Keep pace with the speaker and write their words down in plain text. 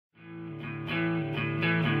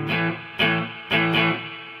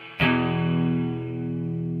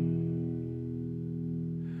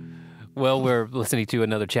Well, we're listening to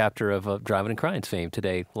another chapter of Drivin' and Cryin's fame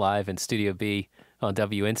today, live in Studio B on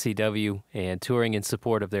WNCW and touring in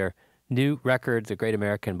support of their new record, The Great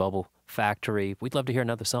American Bubble Factory. We'd love to hear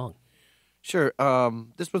another song. Sure.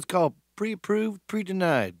 This one's called Pre-Approved,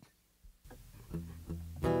 Pre-Denied.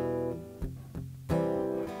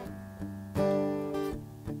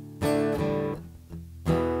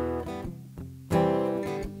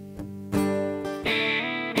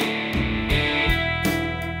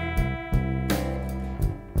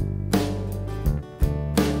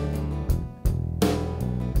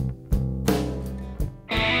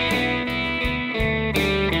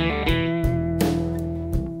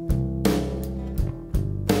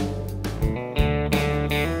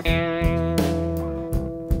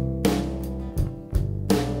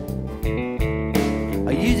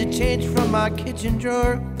 Change from my kitchen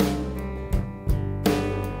drawer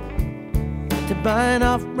to buying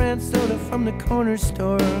off-brand soda from the corner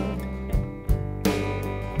store.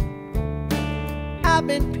 I've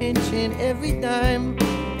been pinching every dime.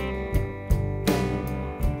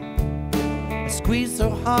 I squeeze so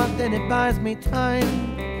hard that it buys me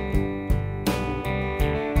time.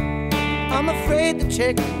 I'm afraid to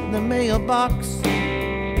check the mailbox.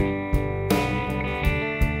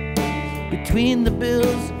 Between the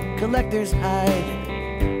bills, collectors hide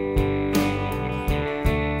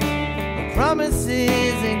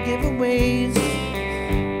promises and giveaways.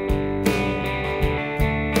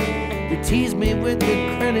 They tease me with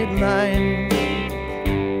the credit line.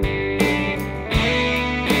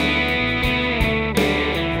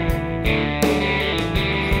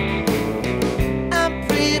 I'm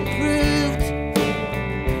pre-approved,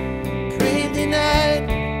 pre-denied.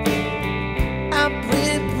 I'm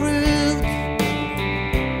pre-approved.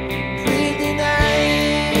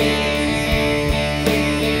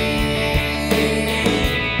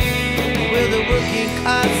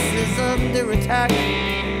 Under attack.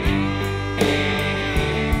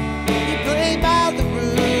 You play by the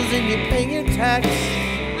rules and you pay your tax.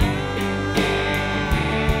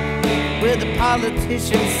 Where the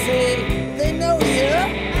politicians say they know you,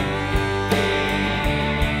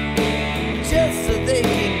 just so they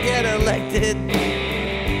can get elected,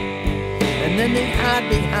 and then they hide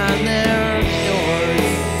behind their doors.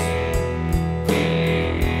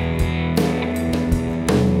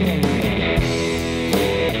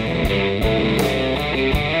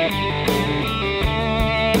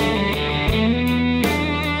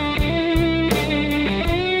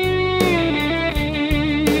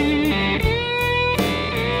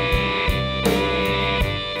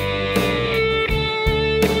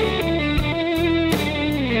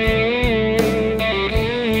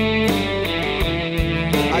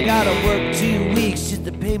 I gotta work 2 weeks just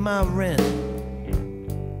to pay my rent.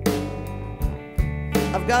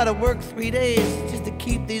 I've gotta work 3 days just to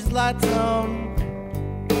keep these lights on.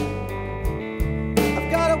 I've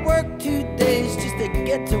gotta work 2 days just to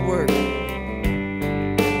get to work.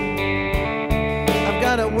 I've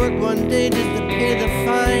gotta work 1 day just to pay the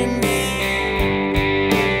fines.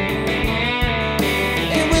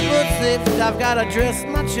 And with what's left, I've gotta dress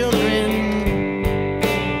my children.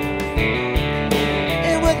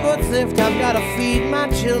 What's left, I've got to feed my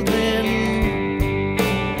children.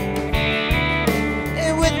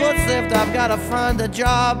 And with what's left, I've got to find a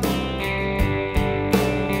job.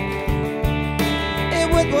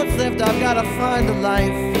 And with what's left, I've got to find a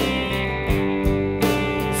life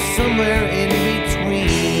somewhere in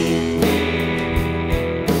between.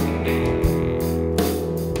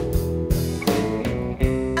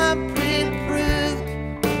 I'm pre-approved,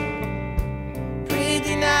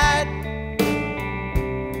 pre-denied.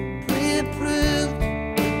 Pre-approved,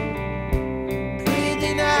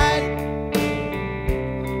 pre-denied,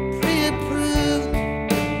 pre-approved,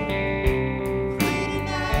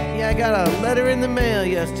 pre-denied. Yeah, I got a letter in the mail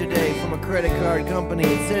yesterday from a credit card company.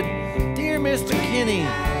 It said, "Dear Mr. Kinney,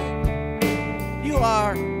 you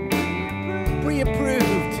are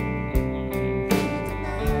pre-approved."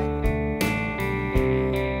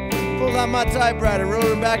 Pulled out my typewriter, wrote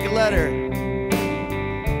her back a letter.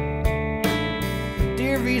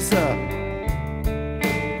 Dear Visa,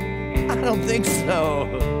 I don't think so.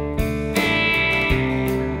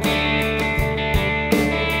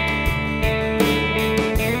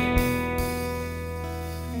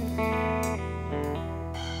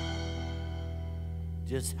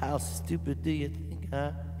 Just how stupid do you think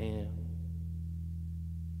I am?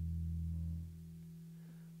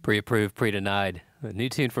 Pre-approved, pre-denied. A new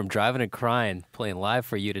tune from Drivin' and Cryin, playing live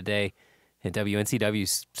for you today in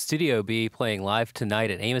WNCW's Studio B, playing live tonight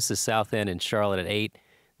at Amos's South End in Charlotte at 8.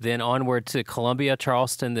 Then onward to Columbia,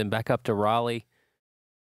 Charleston, then back up to Raleigh.